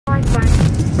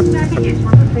Packages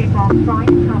from the safe box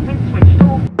signs have been switched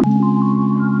off.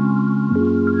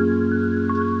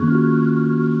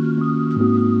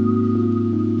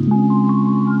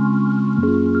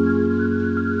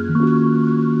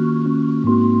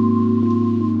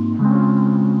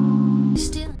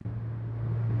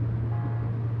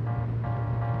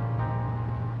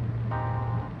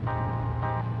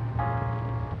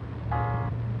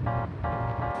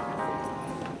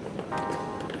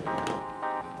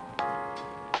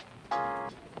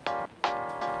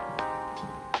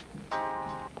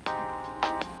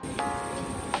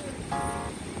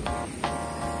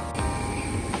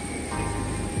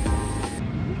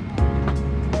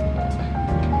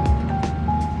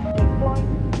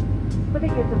 The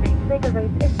use of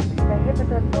cigarettes is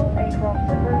prohibited all aircraft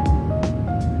members.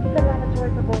 The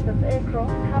laboratories of all this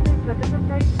aircraft have been fitted with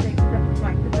very strict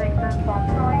flight detectors from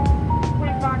time. We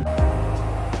run.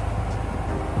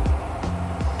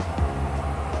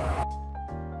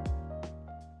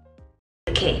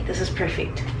 Okay, this is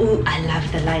perfect. Ooh, I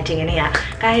love the lighting in here.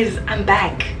 Guys, I'm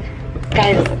back.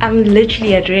 Guys, I'm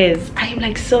literally at Riz. I'm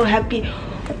like so happy.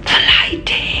 The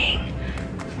lighting.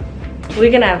 We're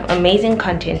gonna have amazing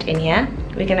content in here.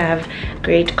 We're gonna have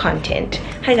great content.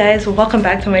 Hi guys, welcome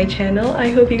back to my channel. I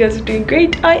hope you guys are doing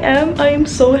great. I am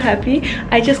so happy.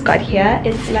 I just got here.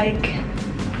 It's like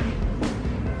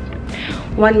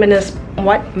 1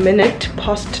 minute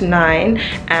past 9,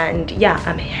 and yeah,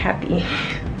 I'm happy.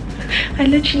 I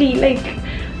literally like,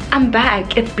 I'm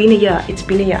back. It's been a year.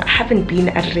 I haven't been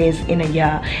at Riz in a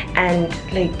year, and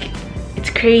like, it's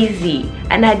crazy.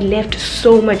 And I'd left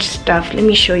so much stuff. Let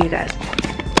me show you guys.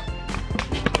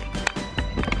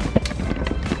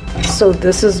 So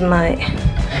this is my,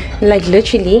 like,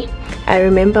 literally, I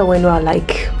remember when we were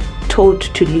like told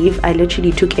to leave, I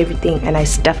literally took everything and I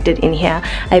stuffed it in here.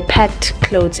 I packed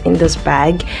clothes in this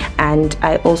bag, and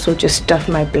I also just stuffed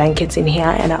my blankets in here,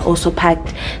 and I also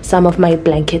packed some of my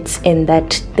blankets in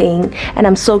that thing. And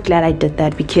I'm so glad I did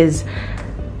that, because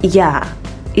yeah,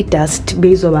 it does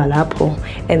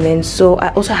and then so I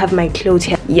also have my clothes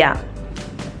here. Yeah,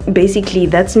 basically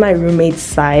that's my roommate's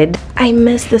side. I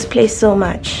miss this place so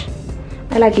much.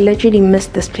 I like literally miss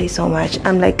this place so much.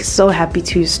 I'm like so happy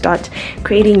to start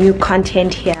creating new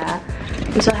content here.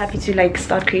 I'm so happy to like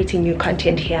start creating new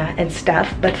content here and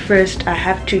stuff. But first I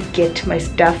have to get my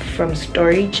stuff from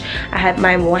storage. I have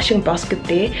my washing basket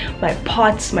there, my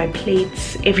pots, my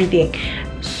plates, everything.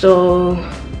 So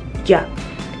yeah,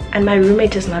 and my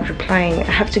roommate is not replying. I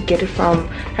have to get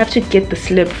the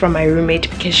slip from my roommate,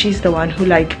 because she's the one who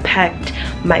like packed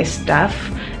my stuff,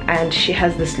 and she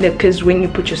has the slip, because when you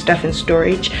put your stuff in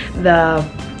storage, the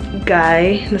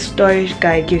storage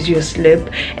guy gives you a slip,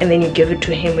 and then you give it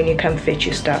to him when you come fetch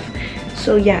your stuff.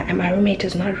 So yeah, and my roommate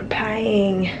is not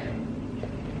replying,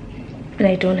 and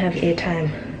I don't have airtime,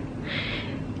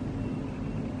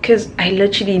 because I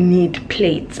literally need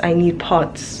plates, I need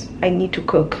pots, I need to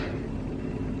cook.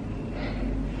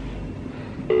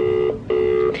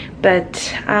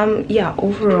 But yeah,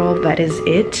 overall that is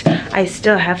it. I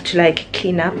still have to like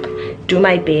clean up, do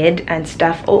my bed and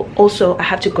stuff. Also I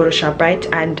have to go to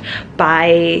ShopRite and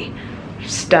buy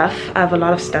stuff. I have a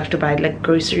lot of stuff to buy, like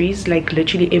groceries, like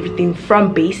literally everything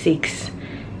from basics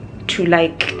to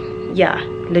like, yeah,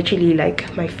 literally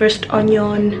like my first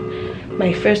onion,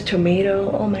 my first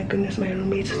tomato. Oh my goodness, my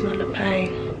roommate is not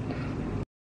replying.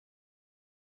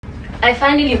 I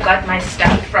finally got my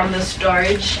stuff from the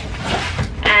storage,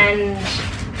 and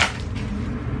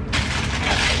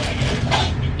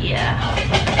yeah,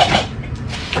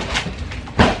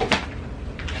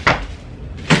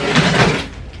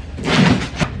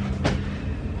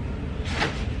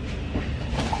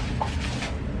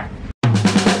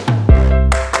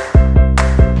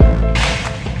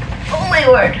 oh my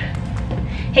word.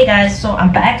 Hey guys, so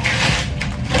I'm back.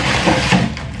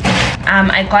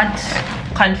 I got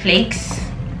cornflakes,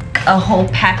 a whole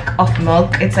pack of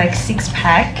milk. It's like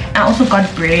 6-pack. I also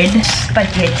got bread,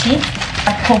 spaghetti,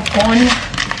 a popcorn,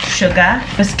 sugar,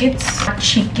 biscuits,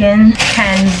 chicken,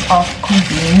 cans of cool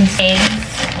beans,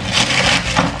 eggs.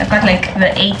 I got like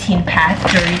the 18-pack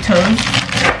Doritos.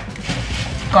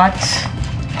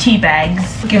 Got tea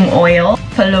bags, cooking oil,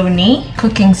 polony,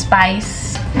 cooking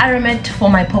spice, aromate for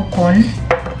my popcorn,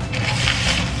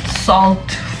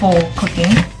 salt for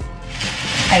cooking.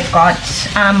 I got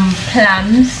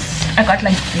plums. I got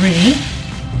like 3.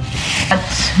 Got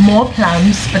more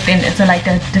plums, but then it's like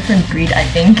a different breed, I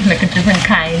think, like a different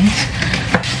kind.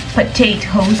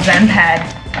 Potatoes, then pad,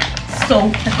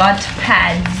 soap. I got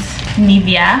pads,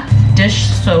 Nivea, dish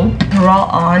soap, raw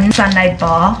on, sunlight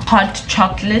bar, hot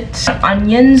chocolate,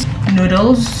 onions,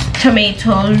 noodles,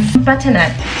 tomatoes,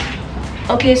 butternut.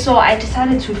 Okay, so I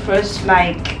decided to first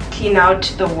like clean out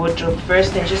the wardrobe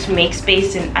first and just make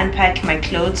space and unpack my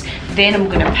clothes. Then I'm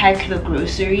gonna pack the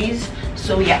groceries.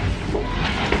 So yeah.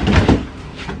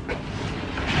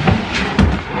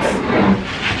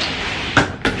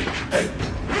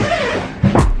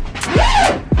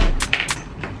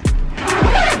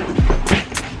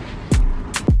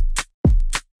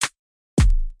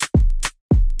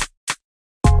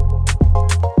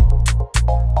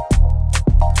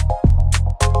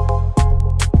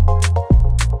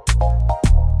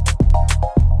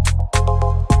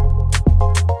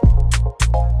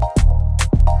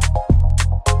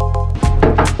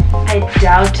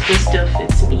 Doubt this still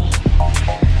fits me.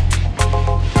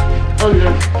 Oh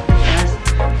look, it does.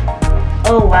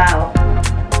 Oh wow.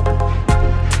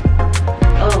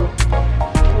 Oh,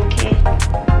 okay.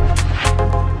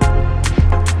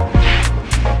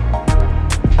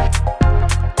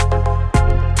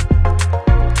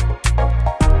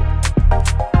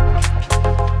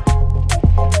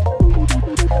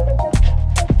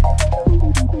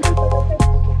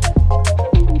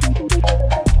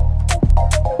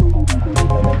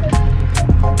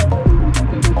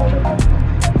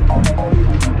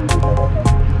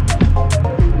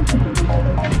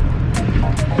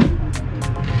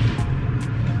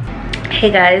 Hey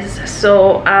guys,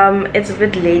 so it's a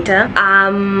bit later.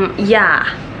 Yeah,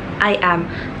 I am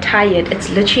tired. It's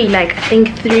literally like I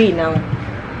think 3 now.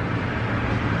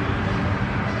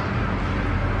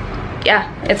 Yeah,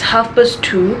 it's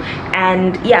 2:30,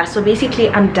 and yeah, so basically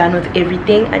I'm done with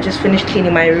everything. I just finished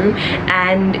cleaning my room,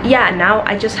 and yeah, now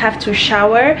I just have to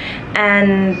shower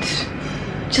and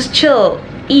just chill,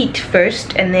 eat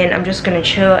first, and then I'm just gonna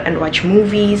chill and watch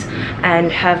movies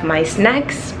and have my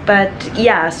snacks. But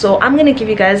yeah, so I'm gonna give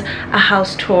you guys a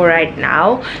house tour right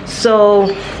now. So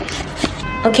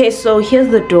okay, so here's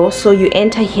the door. So you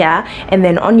enter here, and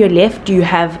then on your left you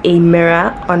have a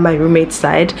mirror on my roommate's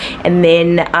side, and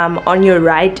then on your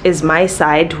right is my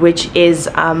side, which is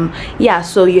yeah,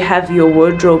 so you have your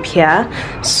wardrobe here.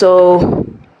 So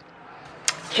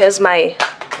here's my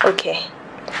okay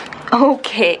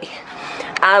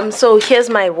so here's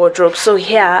my wardrobe. So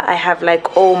here I have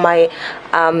like all my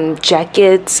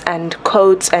jackets and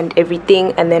coats and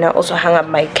everything, and then I also hung up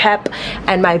my cap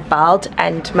and my belt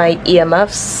and my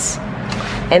earmuffs.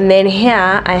 And then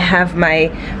here I have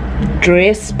my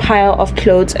dress pile of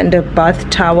clothes and a bath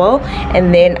towel,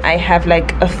 and then I have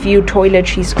like a few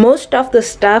toiletries. Most of the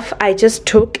stuff I just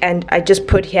took and I just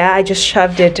put here. I just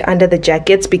shoved it under the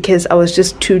jackets because I was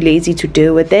just too lazy to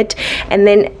deal with it. And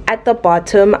then at the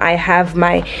bottom I have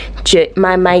my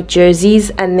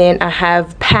jerseys, and then I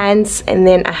have pants, and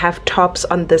then I have tops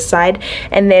on the side,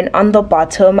 and then on the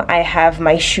bottom I have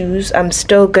my shoes. I'm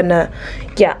still gonna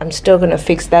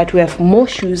fix that. We have more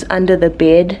shoes under the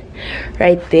bed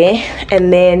right there.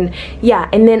 And then yeah,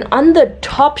 and then on the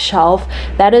top shelf,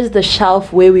 that is the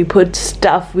shelf where we put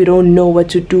stuff we don't know what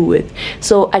to do with.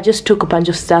 So I just took a bunch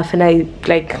of stuff, and I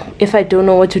like, if I don't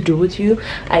know what to do with you,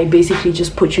 I basically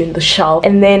just put you in the shelf.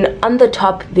 And then on the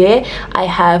top there I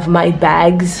have my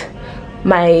bags,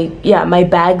 my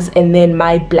bags, and then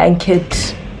my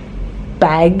blanket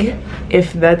bag,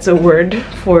 if that's a word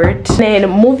for it. Then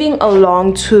moving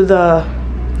along to the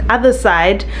other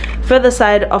side, further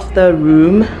side of the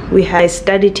room, we have a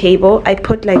study table. I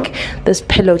put like this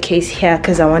pillowcase here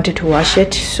because I wanted to wash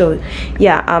it. So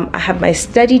yeah, I have my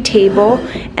study table,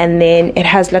 and then it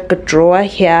has like a drawer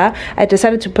here. I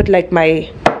decided to put like my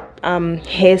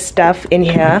hair stuff in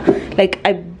here. Like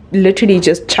I literally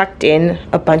just chucked in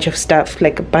a bunch of stuff,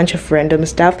 like a bunch of random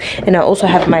stuff. And I also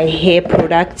have my hair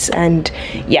products, and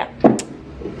yeah,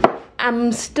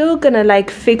 I'm still gonna like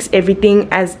fix everything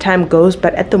as time goes,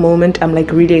 but at the moment I'm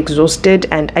like really exhausted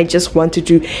and I just wanted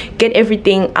to get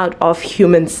everything out of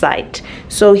human sight.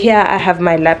 So here I have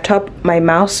my laptop, my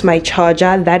mouse, my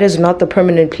charger. That is not the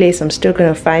permanent place. I'm still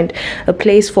gonna find a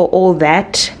place for all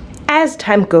that as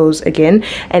time goes again.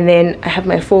 And then I have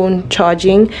my phone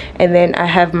charging, and then I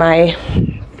have my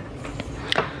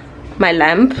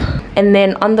lamp, and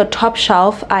then on the top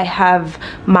shelf I have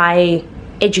my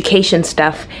education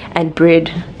stuff and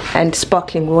bread and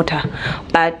sparkling water.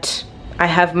 But I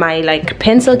have my like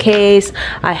pencil case,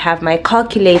 I have my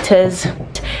calculators,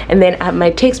 and then I have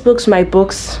my textbooks, my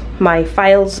books, my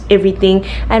files, everything,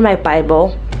 and my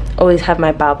Bible. Always have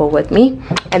my Bible with me.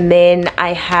 And then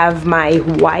I have my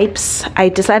wipes. I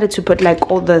decided to put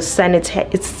like all the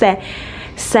sanitizers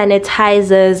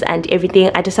and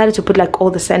everything. I decided to put like all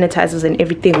the sanitizers and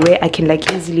everything where I can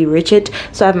like easily reach it.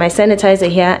 So I have my sanitizer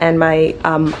here and my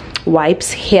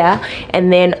wipes here,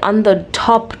 and then on the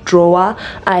top drawer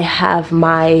I have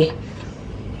my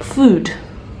food.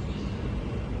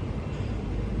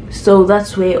 so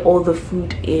that's where all the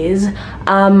food is.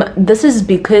 This is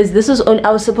because this is only,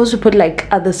 I was supposed to put like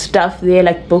other stuff there,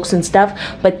 like books and stuff,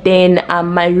 but then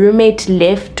my roommate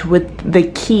left with the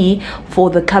key for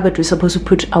the cupboard we're supposed to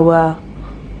put our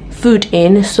food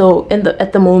in. So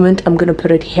at the moment I'm gonna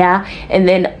put it here, and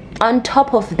then on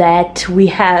top of that we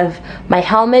have my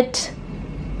helmet,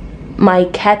 my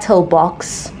kettle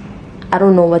box. I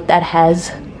don't know what that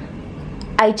has.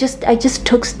 I just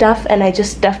took stuff and I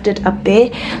just stuffed it up there.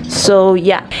 So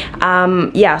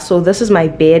yeah, so this is my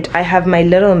bed. I have my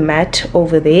little mat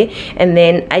over there, and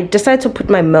then I decided to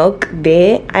put my milk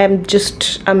there.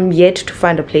 I'm yet to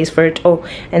find a place for it. Oh,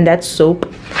 and that's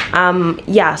soap.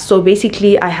 Yeah, so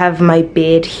basically I have my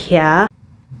bed here.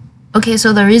 Okay,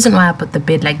 so the reason why I put the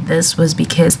bed like this was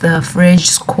because the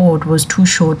fridge's cord was too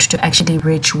short to actually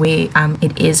reach where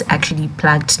it is actually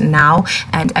plugged now,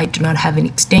 and I do not have an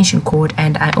extension cord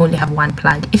and I only have one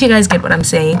plug, if you guys get what I'm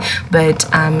saying. But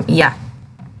yeah,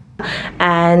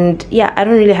 and yeah, I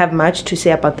don't really have much to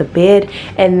say about the bed.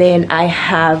 And then I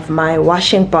have my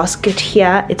washing basket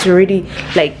here. It's already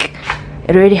like,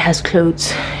 it already has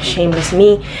clothes, shameless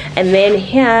me. And then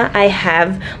here I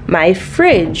have my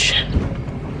fridge,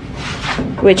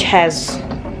 which has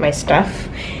my stuff.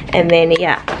 And then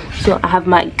yeah, so I have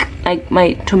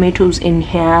my tomatoes in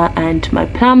here and my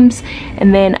plums,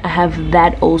 and then I have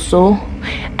that also.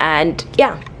 And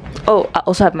yeah, oh, I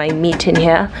also have my meat in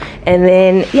here. And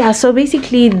then yeah, so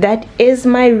basically that is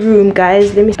my room,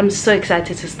 guys. I'm so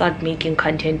excited to start making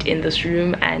content in this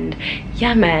room, and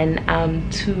yeah man,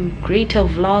 to greater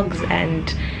vlogs.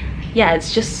 And yeah,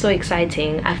 it's just so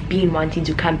exciting. I've been wanting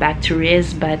to come back to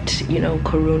res, but you know,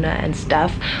 corona and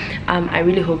stuff. I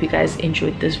really hope you guys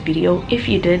enjoyed this video. If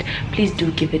you did, please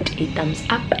do give it a thumbs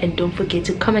up, and don't forget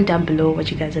to comment down below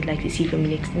what you guys would like to see from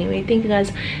me next. Anyway, thank you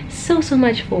guys so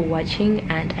much for watching,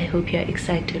 and I hope you're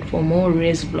excited for more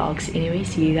res vlogs. Anyway,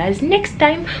 see you guys next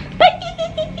time. Bye.